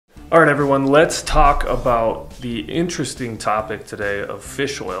All right, everyone, let's talk about the interesting topic today of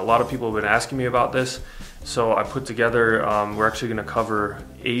fish oil. A lot of people have been asking me about this, so I put together, we're actually gonna cover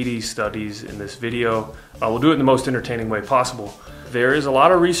 80 studies in this video. We'll do it in the most entertaining way possible. There is a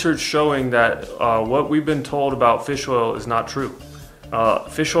lot of research showing that what we've been told about fish oil is not true.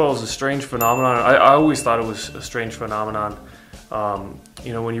 Fish oil is a strange phenomenon. I always thought it was a strange phenomenon.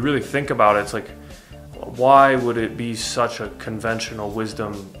 You know, when you really think about it, it's like, why would it be such a conventional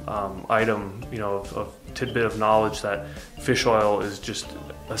wisdom item, you know, of tidbit of knowledge that fish oil is just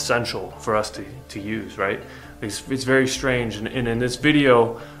essential for us to use, right? It's very strange, and in this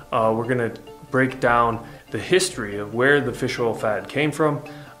video, we're gonna break down the history of where the fish oil fad came from,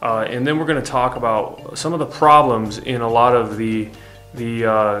 and then we're gonna talk about some of the problems in a lot of the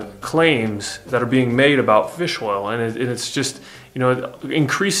claims that are being made about fish oil, and it's just, you know,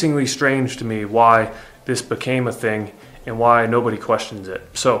 increasingly strange to me why this became a thing and why nobody questions it.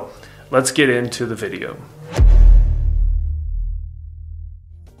 So let's get into the video.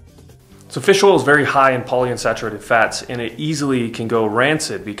 So fish oil is very high in polyunsaturated fats, and it easily can go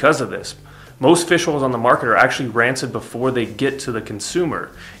rancid because of this. Most fish oils on the market are actually rancid before they get to the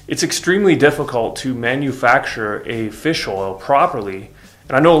consumer. It's extremely difficult to manufacture a fish oil properly.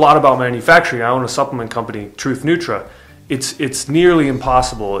 And I know a lot about manufacturing. I own a supplement company, Truth Nutra. It's nearly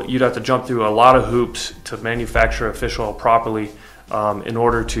impossible. You'd have to jump through a lot of hoops to manufacture a fish oil properly in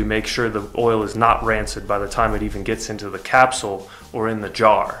order to make sure the oil is not rancid by the time it even gets into the capsule or in the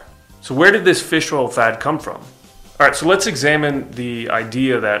jar. So where did this fish oil fad come from? All right, so let's examine the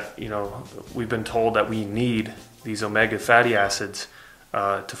idea that, you know, we've been told that we need these omega fatty acids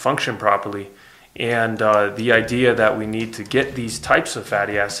to function properly, and the idea that we need to get these types of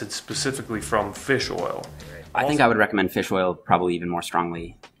fatty acids specifically from fish oil. I think I would recommend fish oil probably even more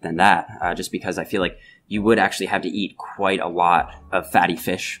strongly than that, just because I feel like you would actually have to eat quite a lot of fatty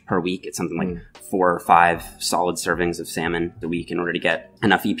fish per week. It's something like 4 or 5 solid servings of salmon a week in order to get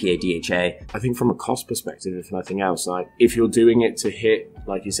enough EPA, DHA. I think from a cost perspective, if nothing else, like if you're doing it to hit,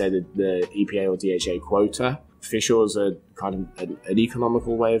 like you said, the EPA or DHA quota, fish oils are kind of an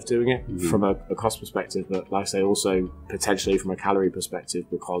economical way of doing it from a cost perspective, but like I say, also potentially from a calorie perspective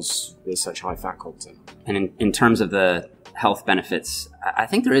because there's such high fat content. And in terms of the health benefits, I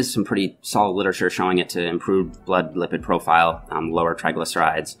think there is some pretty solid literature showing it to improve blood lipid profile, lower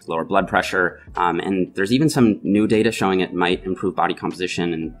triglycerides, lower blood pressure, and there's even some new data showing it might improve body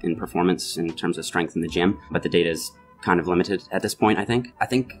composition and performance in terms of strength in the gym, but the data is kind of limited at this point, I think.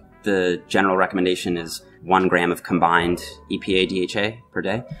 The general recommendation is 1 gram of combined EPA DHA per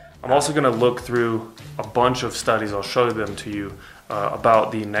day. I'm also going to look through a bunch of studies, I'll show them to you,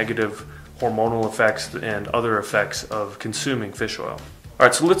 about the negative hormonal effects and other effects of consuming fish oil. All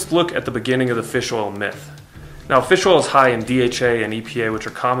right, so let's look at the beginning of the fish oil myth. Now, fish oil is high in DHA and EPA, which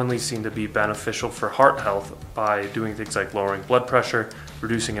are commonly seen to be beneficial for heart health by doing things like lowering blood pressure,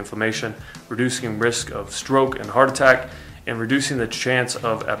 reducing inflammation, reducing risk of stroke and heart attack, and reducing the chance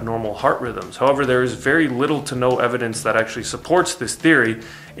of abnormal heart rhythms. However, there is very little to no evidence that actually supports this theory,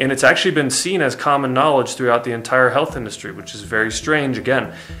 and it's actually been seen as common knowledge throughout the entire health industry, which is very strange.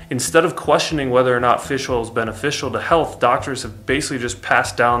 Again, instead of questioning whether or not fish oil is beneficial to health, doctors have basically just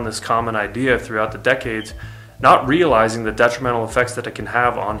passed down this common idea throughout the decades, not realizing the detrimental effects that it can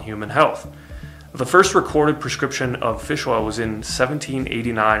have on human health. The first recorded prescription of fish oil was in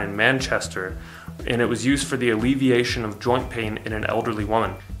 1789 in Manchester, and it was used for the alleviation of joint pain in an elderly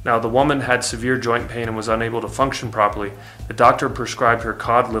woman. Now, the woman had severe joint pain and was unable to function properly. The doctor prescribed her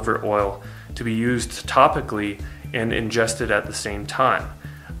cod liver oil to be used topically and ingested at the same time.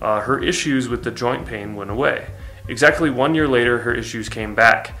 Her issues with the joint pain went away. Exactly 1 year later, her issues came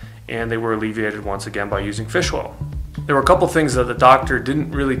back, and they were alleviated once again by using fish oil. There were a couple things that the doctor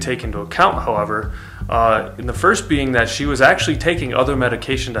didn't really take into account, however, in the first being that she was actually taking other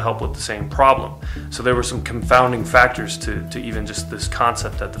medication to help with the same problem. So there were some confounding factors to even just this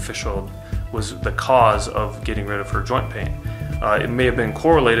concept that the fish oil was the cause of getting rid of her joint pain. It may have been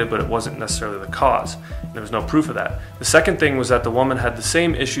correlated, but it wasn't necessarily the cause. There was no proof of that. The second thing was that the woman had the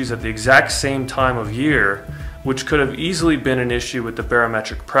same issues at the exact same time of year, which could have easily been an issue with the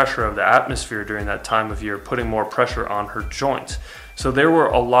barometric pressure of the atmosphere during that time of year, putting more pressure on her joints. So there were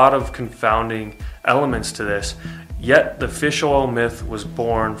a lot of confounding elements to this, yet the fish oil myth was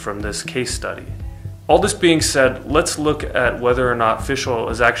born from this case study. All this being said, let's look at whether or not fish oil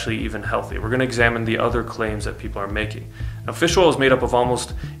is actually even healthy. We're going to examine the other claims that people are making. Now, fish oil is made up of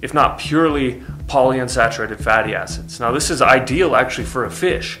almost, if not purely, polyunsaturated fatty acids. Now, this is ideal actually for a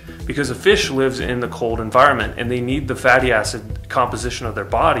fish because a fish lives in the cold environment and they need the fatty acid composition of their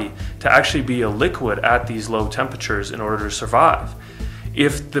body to actually be a liquid at these low temperatures in order to survive.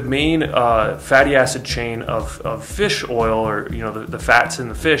 if the main fatty acid chain of fish oil, or the fats in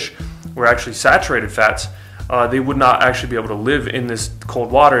the fish, were actually saturated fats, they would not actually be able to live in this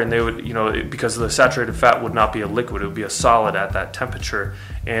cold water, and they would, because the saturated fat would not be a liquid, it would be a solid at that temperature,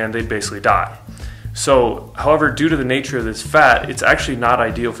 and they'd basically die. So, however, due to the nature of this fat, it's actually not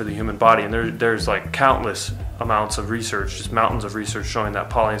ideal for the human body, and there's like countless amounts of research, just mountains of research showing that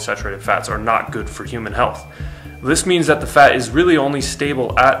polyunsaturated fats are not good for human health. This means that the fat is really only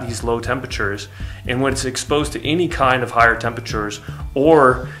stable at these low temperatures, and when it's exposed to any kind of higher temperatures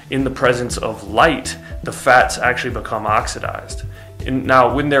or in the presence of light, the fats actually become oxidized. And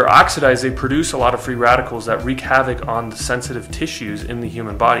now, when they're oxidized, they produce a lot of free radicals that wreak havoc on the sensitive tissues in the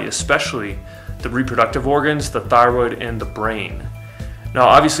human body, especially the reproductive organs, the thyroid, and the brain. Now,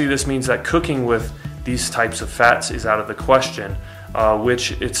 obviously, this means that cooking with these types of fats is out of the question,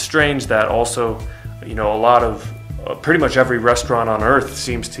 which it's strange that also, a lot of pretty much every restaurant on earth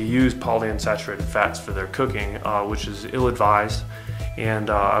seems to use polyunsaturated fats for their cooking, which is ill-advised. And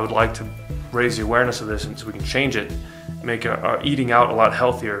I would like to raise the awareness of this so we can change it, make eating out a lot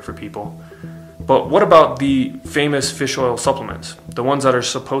healthier for people. But what about the famous fish oil supplements? The ones that are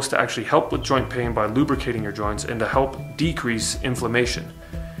supposed to actually help with joint pain by lubricating your joints and to help decrease inflammation.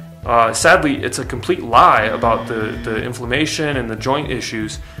 Sadly, it's a complete lie about the inflammation and the joint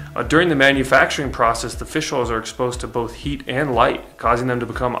issues. During the manufacturing process, the fish oils are exposed to both heat and light, causing them to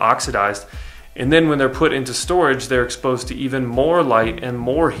become oxidized. And then when they're put into storage, they're exposed to even more light and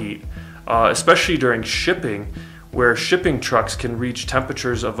more heat, especially during shipping, where shipping trucks can reach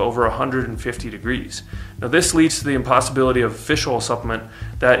temperatures of over 150 degrees. Now, this leads to the impossibility of fish oil supplement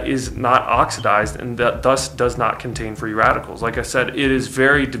that is not oxidized and that thus does not contain free radicals. Like I said, it is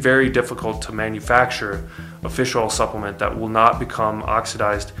very, very difficult to manufacture a fish oil supplement that will not become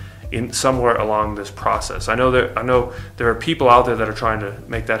oxidized in somewhere along this process. I know there are people out there that are trying to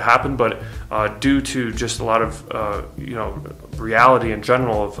make that happen, but due to just a lot of reality in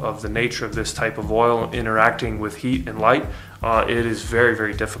general of the nature of this type of oil interacting with heat and light, it is very,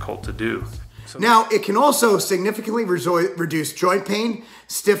 very difficult to do. Now, it can also significantly reduce joint pain,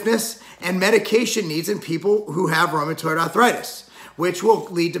 stiffness, and medication needs in people who have rheumatoid arthritis, which will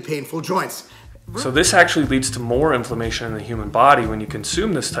lead to painful joints. So this actually leads to more inflammation in the human body when you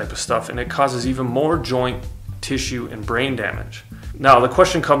consume this type of stuff, and it causes even more joint tissue and brain damage. Now, the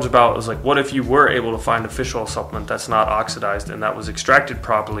question comes about is like, what if you were able to find a fish oil supplement that's not oxidized and that was extracted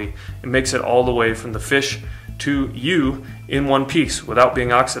properly and makes it all the way from the fish to you in one piece without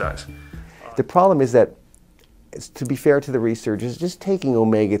being oxidized? The problem is that, to be fair to the researchers, just taking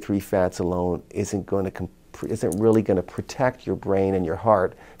omega-3 fats alone isn't really going to protect your brain and your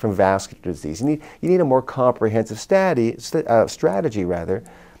heart from vascular disease. You need a more comprehensive strategy,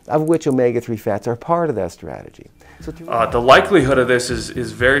 of which omega-3 fats are part of that strategy. So the likelihood of this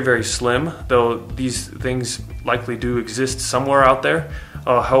is very, very slim, though these things likely do exist somewhere out there.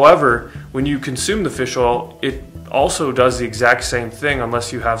 However, when you consume the fish oil, it also does the exact same thing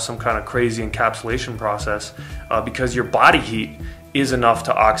unless you have some kind of crazy encapsulation process, because your body heat is enough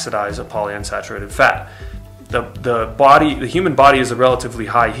to oxidize a polyunsaturated fat. The human body is a relatively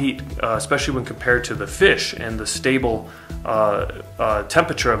high heat, especially when compared to the fish and the stable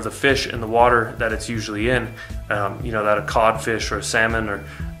temperature of the fish in the water that it's usually in. That a codfish or a salmon or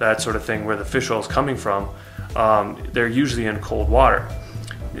that sort of thing where the fish oil is coming from, they're usually in cold water.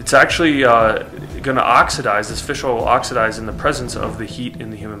 It's actually going to oxidize, this fish oil will oxidize in the presence of the heat in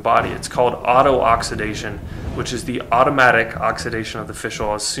the human body. It's called auto-oxidation, which is the automatic oxidation of the fish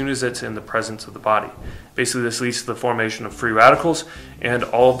oil as soon as it's in the presence of the body. Basically, this leads to the formation of free radicals and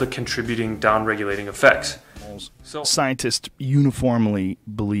all of the contributing down-regulating effects. So, scientists uniformly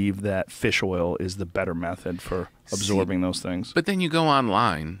believe that fish oil is the better method for absorbing those things. But then you go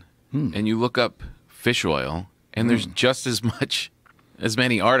online and you look up fish oil, and there's just as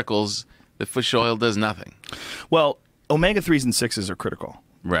many articles that fish oil does nothing. Well, omega-3s and 6s are critical.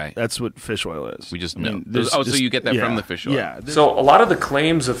 Right. That's what fish oil is. We just know. So you get that from the fish oil. Yeah. So a lot of the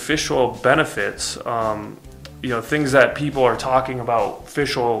claims of fish oil benefits, things that people are talking about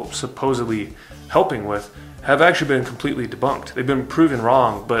fish oil supposedly helping with, have actually been completely debunked. They've been proven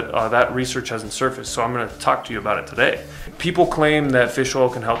wrong, but that research hasn't surfaced, so I'm going to talk to you about it today. People claim that fish oil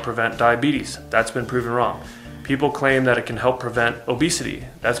can help prevent diabetes. That's been proven wrong. People claim that it can help prevent obesity.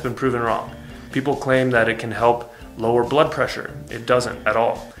 That's been proven wrong. People claim that it can help lower blood pressure. It doesn't at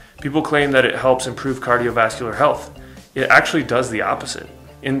all. People claim that it helps improve cardiovascular health. It actually does the opposite.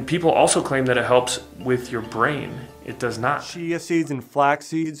 And people also claim that it helps with your brain. It does not. Chia seeds and flax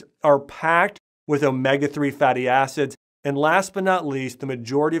seeds are packed with omega-3 fatty acids. And last but not least, the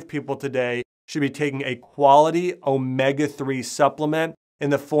majority of people today should be taking a quality omega-3 supplement in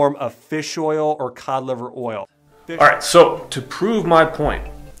the form of fish oil or cod liver oil. All right, so to prove my point,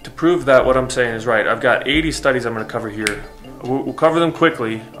 to prove that what I'm saying is right, I've got 80 studies I'm going to cover here. We'll cover them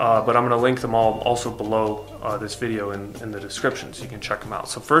quickly, but I'm going to link them all also below this video in the description so you can check them out.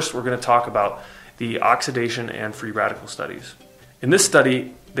 So first we're going to talk about the oxidation and free radical studies. In this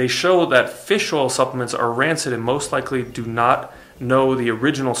study, they show that fish oil supplements are rancid and most likely do not know the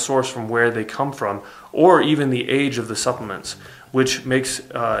original source from where they come from or even the age of the supplements, which makes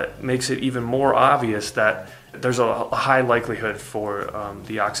it even more obvious that there's a high likelihood for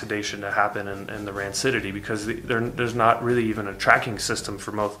the oxidation to happen and the rancidity, because there's not really even a tracking system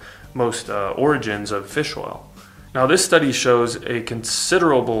for most origins of fish oil. Now this study shows a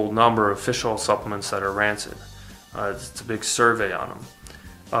considerable number of fish oil supplements that are rancid. It's a big survey on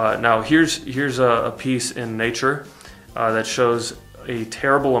them. Now here's a piece in Nature that shows a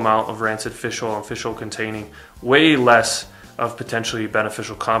terrible amount of rancid fish oil and fish oil containing way less of potentially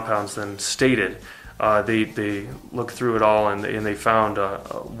beneficial compounds than stated. They looked through it all and they found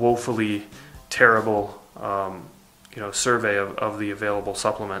a woefully terrible survey of the available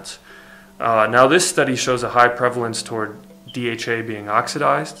supplements. Now this study shows a high prevalence toward DHA being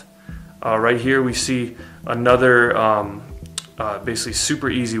oxidized. Right here we see another basically super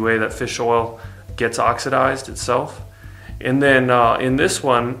easy way that fish oil gets oxidized itself. And then in this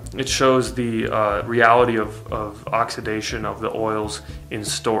one, it shows the reality of oxidation of the oils in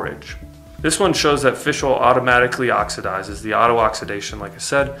storage. This one shows that fish oil automatically oxidizes, the auto-oxidation like I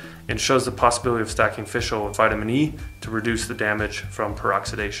said, and shows the possibility of stacking fish oil with vitamin E to reduce the damage from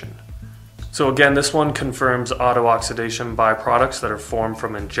peroxidation. So again, this one confirms auto-oxidation byproducts that are formed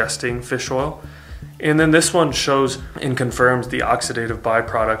from ingesting fish oil. And then this one shows and confirms the oxidative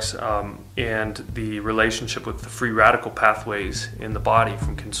byproducts and the relationship with the free radical pathways in the body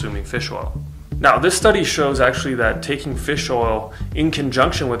from consuming fish oil. Now this study shows actually that taking fish oil in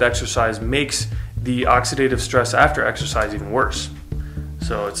conjunction with exercise makes the oxidative stress after exercise even worse.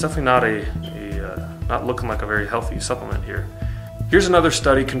 So it's definitely not looking like a very healthy supplement here. Here's another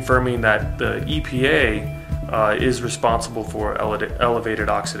study confirming that the EPA is responsible for elevated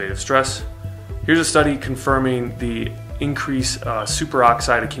oxidative stress. Here's a study confirming the increased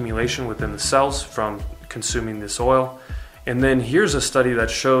superoxide accumulation within the cells from consuming this oil. And then here's a study that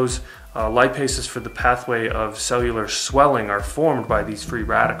shows lipases for the pathway of cellular swelling are formed by these free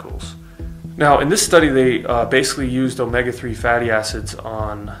radicals. Now in this study they basically used omega-3 fatty acids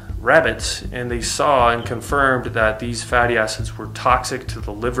on rabbits, and they saw and confirmed that these fatty acids were toxic to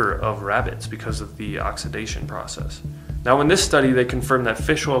the liver of rabbits because of the oxidation process. Now in this study they confirmed that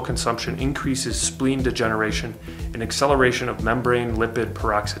fish oil consumption increases spleen degeneration and acceleration of membrane lipid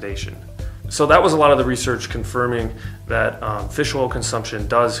peroxidation. So that was a lot of the research confirming that fish oil consumption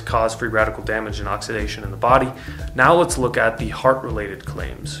does cause free radical damage and oxidation in the body. Now let's look at the heart-related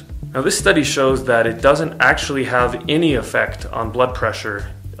claims. Now this study shows that it doesn't actually have any effect on blood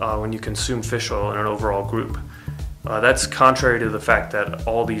pressure when you consume fish oil in an overall group. That's contrary to the fact that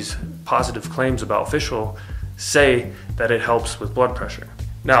all these positive claims about fish oil say that it helps with blood pressure.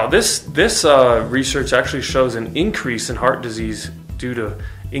 Now this research actually shows an increase in heart disease due to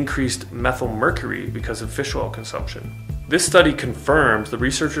increased methylmercury because of fish oil consumption. This study confirms, the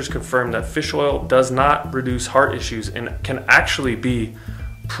researchers confirmed that fish oil does not reduce heart issues and can actually be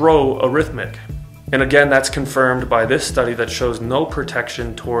pro-arrhythmic. And again, that's confirmed by this study that shows no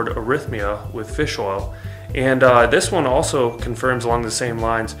protection toward arrhythmia with fish oil. And this one also confirms along the same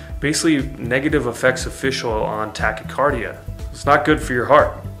lines, basically negative effects of fish oil on tachycardia. It's not good for your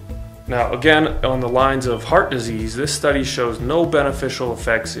heart. Now again, on the lines of heart disease, this study shows no beneficial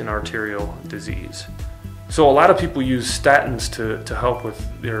effects in arterial disease. So a lot of people use statins to help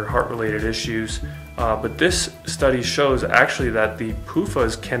with their heart-related issues, but this study shows actually that the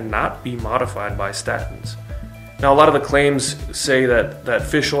PUFAs cannot be modified by statins. Now a lot of the claims say that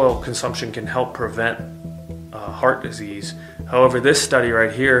fish oil consumption can help prevent heart disease. However, this study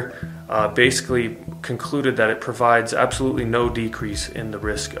right here basically concluded that it provides absolutely no decrease in the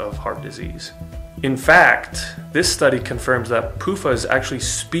risk of heart disease. In fact, this study confirms that PUFAs actually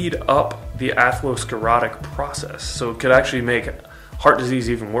speed up the atherosclerotic process, so it could actually make heart disease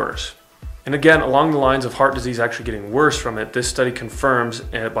even worse. And again, along the lines of heart disease actually getting worse from it, this study confirms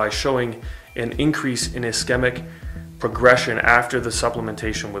by showing an increase in ischemic progression after the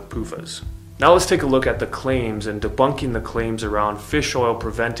supplementation with PUFAs. Now let's take a look at the claims and debunking the claims around fish oil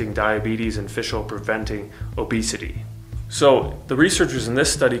preventing diabetes and fish oil preventing obesity. So the researchers in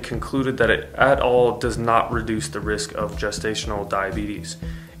this study concluded that it at all does not reduce the risk of gestational diabetes.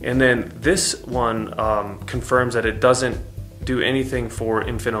 And then this one confirms that it doesn't do anything for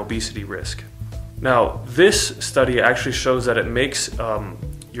infant obesity risk. Now, this study actually shows that it makes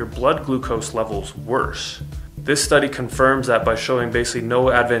your blood glucose levels worse. This study confirms that by showing basically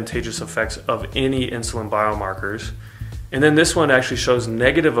no advantageous effects of any insulin biomarkers. And then this one actually shows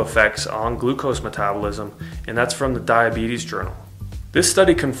negative effects on glucose metabolism, and that's from the Diabetes Journal. This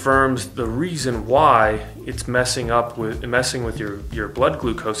study confirms the reason why it's messing with your blood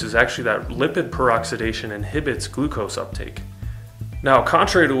glucose is actually that lipid peroxidation inhibits glucose uptake. Now,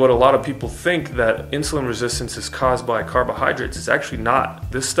 contrary to what a lot of people think, that insulin resistance is caused by carbohydrates, it's actually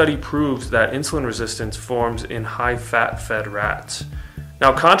not. This study proves that insulin resistance forms in high-fat fed rats.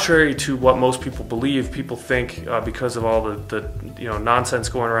 Now, contrary to what most people believe, people think because of all the nonsense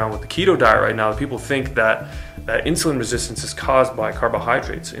going around with the keto diet right now, people think that insulin resistance is caused by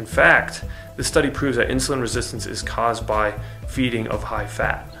carbohydrates. In fact, this study proves that insulin resistance is caused by feeding of high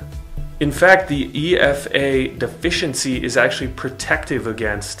fat. In fact, the EPA deficiency is actually protective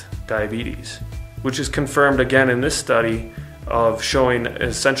against diabetes, which is confirmed again in this study of showing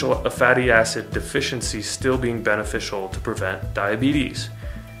essential fatty acid deficiency still being beneficial to prevent diabetes.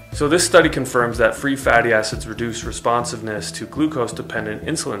 So this study confirms that free fatty acids reduce responsiveness to glucose-dependent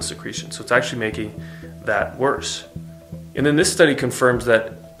insulin secretion, so it's actually making that worse. And then this study confirms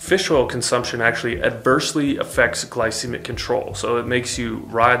that fish oil consumption actually adversely affects glycemic control, so it makes you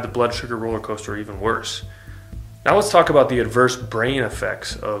ride the blood sugar roller coaster even worse. Now let's talk about the adverse brain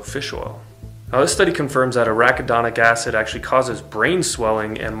effects of fish oil. Now this study confirms that arachidonic acid actually causes brain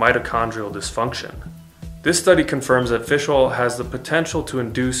swelling and mitochondrial dysfunction. This study confirms that fish oil has the potential to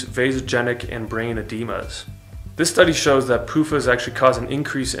induce vasogenic and brain edemas. This study shows that PUFAs actually cause an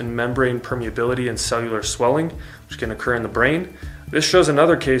increase in membrane permeability and cellular swelling, which can occur in the brain. This shows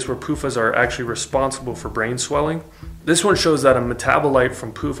another case where PUFAs are actually responsible for brain swelling. This one shows that a metabolite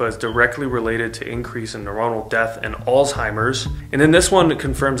from PUFA is directly related to increase in neuronal death and Alzheimer's. And then this one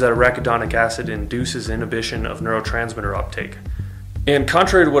confirms that arachidonic acid induces inhibition of neurotransmitter uptake. And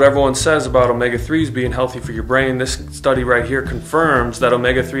contrary to what everyone says about omega-3s being healthy for your brain, this study right here confirms that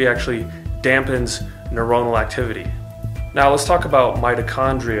omega-3 actually dampens neuronal activity. Now let's talk about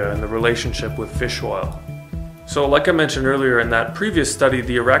mitochondria and the relationship with fish oil. So like I mentioned earlier in that previous study,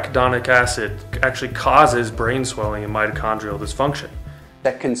 the arachidonic acid actually causes brain swelling and mitochondrial dysfunction.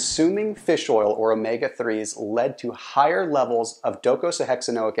 That consuming fish oil or omega-3s led to higher levels of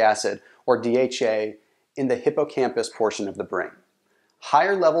docosahexaenoic acid or DHA in the hippocampus portion of the brain.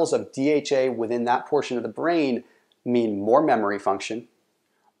 Higher levels of DHA within that portion of the brain mean more memory function,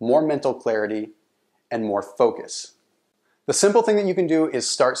 more mental clarity, and more focus. The simple thing that you can do is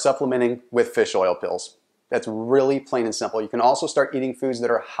start supplementing with fish oil pills. That's really plain and simple. You can also start eating foods that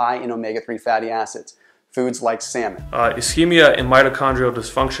are high in omega-3 fatty acids, foods like salmon. Ischemia and mitochondrial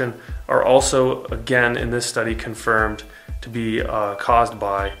dysfunction are also, again, in this study confirmed to be caused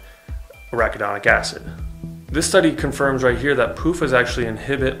by arachidonic acid. This study confirms right here that PUFAs actually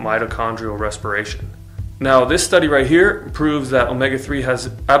inhibit mitochondrial respiration. Now, this study right here proves that omega-3 has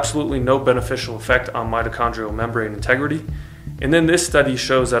absolutely no beneficial effect on mitochondrial membrane integrity. And then this study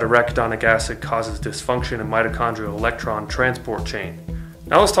shows that arachidonic acid causes dysfunction in mitochondrial electron transport chain.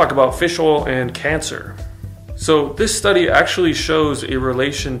 Now let's talk about fish oil and cancer. So this study actually shows a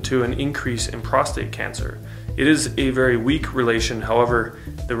relation to an increase in prostate cancer. It is a very weak relation, however,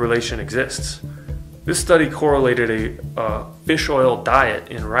 the relation exists. This study correlated a fish oil diet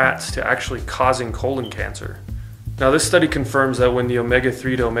in rats to actually causing colon cancer. Now this study confirms that when the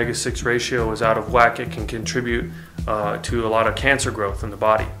omega-3 to omega-6 ratio is out of whack, it can contribute to a lot of cancer growth in the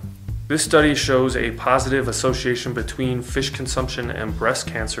body. This study shows a positive association between fish consumption and breast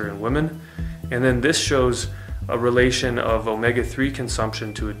cancer in women. And then this shows a relation of omega-3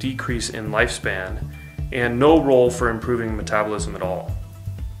 consumption to a decrease in lifespan and no role for improving metabolism at all.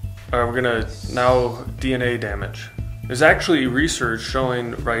 All right, we're gonna now DNA damage. There's actually research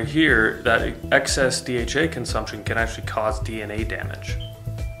showing right here that excess DHA consumption can actually cause DNA damage.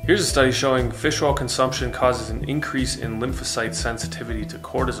 Here's a study showing fish oil consumption causes an increase in lymphocyte sensitivity to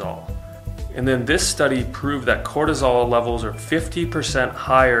cortisol. And then this study proved that cortisol levels are 50%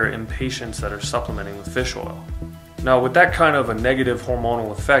 higher in patients that are supplementing with fish oil. Now, with that kind of a negative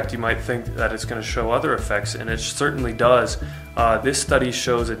hormonal effect, you might think that it's going to show other effects, and it certainly does. This study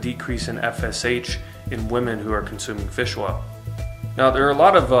shows a decrease in FSH in women who are consuming fish oil. Now, there are a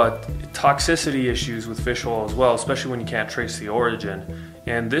lot of toxicity issues with fish oil as well, especially when you can't trace the origin.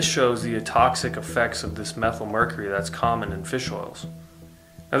 And this shows the toxic effects of this methyl mercury that's common in fish oils.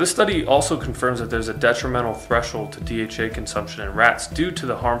 Now, this study also confirms that there's a detrimental threshold to DHA consumption in rats due to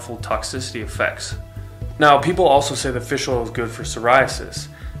the harmful toxicity effects. Now, people also say that fish oil is good for psoriasis.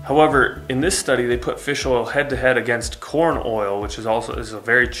 However, in this study, they put fish oil head-to-head against corn oil, which is a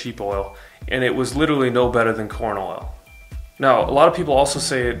very cheap oil, and it was literally no better than corn oil. Now, a lot of people also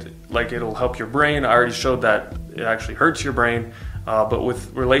say it'll help your brain. I already showed that it actually hurts your brain, but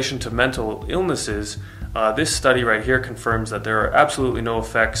with relation to mental illnesses, this study right here confirms that there are absolutely no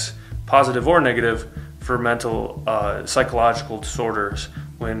effects, positive or negative, for mental psychological disorders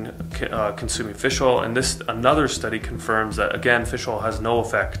when consuming fish oil. And another study confirms that, again, fish oil has no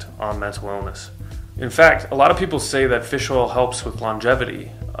effect on mental illness. In fact, a lot of people say that fish oil helps with longevity.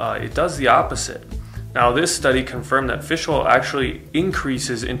 It does the opposite. Now, this study confirmed that fish oil actually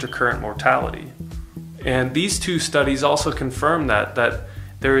increases intercurrent mortality. And these two studies also confirm that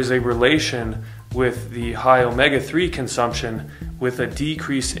there is a relation with the high omega-3 consumption with a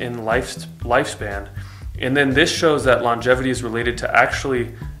decrease in lifespan. And then this shows that longevity is related to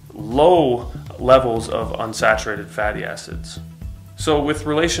actually low levels of unsaturated fatty acids. So with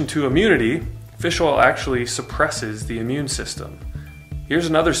relation to immunity, fish oil actually suppresses the immune system. Here's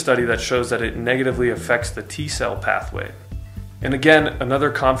another study that shows that it negatively affects the T-cell pathway. And again, another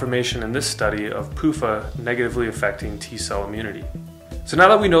confirmation in this study of PUFA negatively affecting T-cell immunity. So now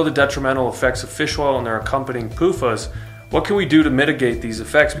that we know the detrimental effects of fish oil and their accompanying PUFAs, what can we do to mitigate these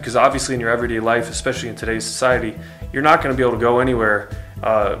effects? Because obviously in your everyday life, especially in today's society, you're not going to be able to go anywhere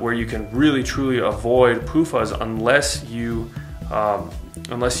where you can really truly avoid PUFAs unless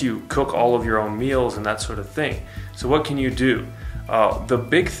you cook all of your own meals and that sort of thing. So what can you do? The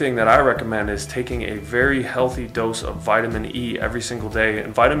big thing that I recommend is taking a very healthy dose of vitamin E every single day,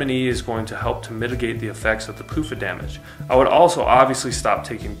 and vitamin E is going to help to mitigate the effects of the PUFA damage. I would also obviously stop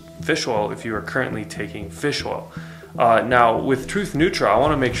taking fish oil if you are currently taking fish oil. Now with Truth Nutra, I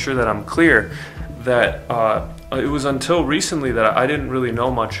want to make sure that I'm clear that it was until recently that I didn't really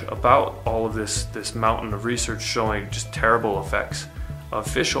know much about all of this mountain of research showing just terrible effects of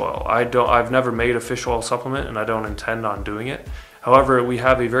fish oil. I've never made a fish oil supplement, and I don't intend on doing it. However, we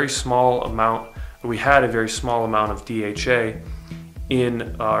had a very small amount of DHA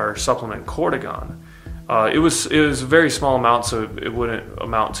in our supplement Cortigon. It was a very small amount, so it wouldn't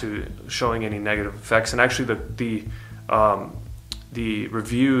amount to showing any negative effects. And actually, the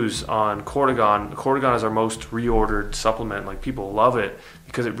reviews on Cortigon is our most reordered supplement. Like, people love it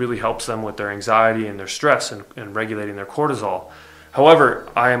because it really helps them with their anxiety and their stress and regulating their cortisol. However,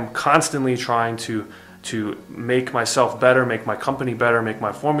 I am constantly trying to make myself better, make my company better, make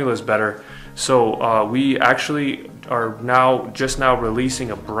my formulas better. So we actually are just now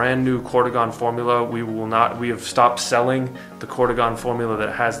releasing a brand new Cortigon formula. We have stopped selling the Cortigon formula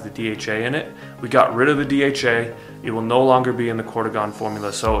that has the DHA in it. We got rid of the DHA. It will no longer be in the Cortigon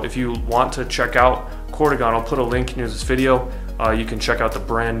formula. So if you want to check out Cortigon, I'll put a link near this video. You can check out the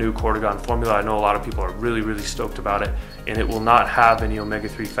brand new Cortigon formula. I know a lot of people are really, really stoked about it, and it will not have any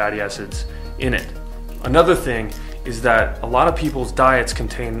omega-3 fatty acids in it. Another thing is that a lot of people's diets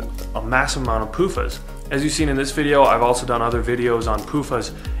contain a massive amount of PUFAs. As you've seen in this video, I've also done other videos on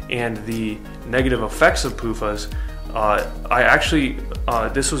PUFAs and the negative effects of PUFAs.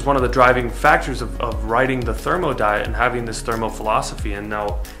 This was one of the driving factors of writing the Thermo diet and having this Thermo philosophy. And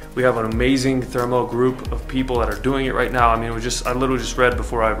now we have an amazing Thermo group of people that are doing it right now. I mean, I literally just read,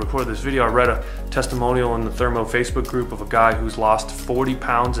 before I recorded this video, I read a testimonial in the Thermo Facebook group of a guy who's lost 40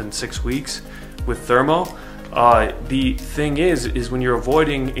 pounds in 6 weeks with Thermo. The thing is when you're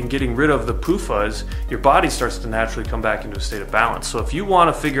avoiding and getting rid of the PUFAs, your body starts to naturally come back into a state of balance. So if you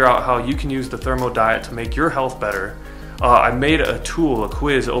want to figure out how you can use the Thermo diet to make your health better, I made a tool, a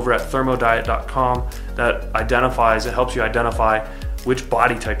quiz over at thermodiet.com that helps you identify which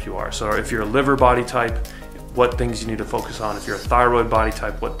body type you are. So if you're a liver body type, what things you need to focus on. If you're a thyroid body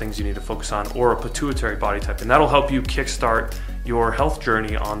type, what things you need to focus on, or a pituitary body type. And that'll help you kickstart your health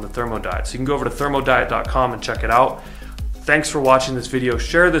journey on the Thermo diet. So you can go over to thermodiet.com and check it out. Thanks for watching this video.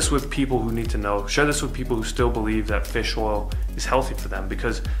 Share this with people who need to know. Share this with people who still believe that fish oil is healthy for them,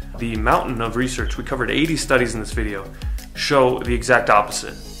 because the mountain of research, we covered 80 studies in this video, show the exact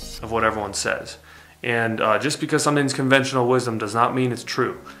opposite of what everyone says. And just because something's conventional wisdom does not mean it's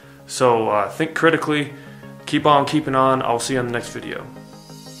true. So think critically, keep on keeping on. I'll see you on the next video.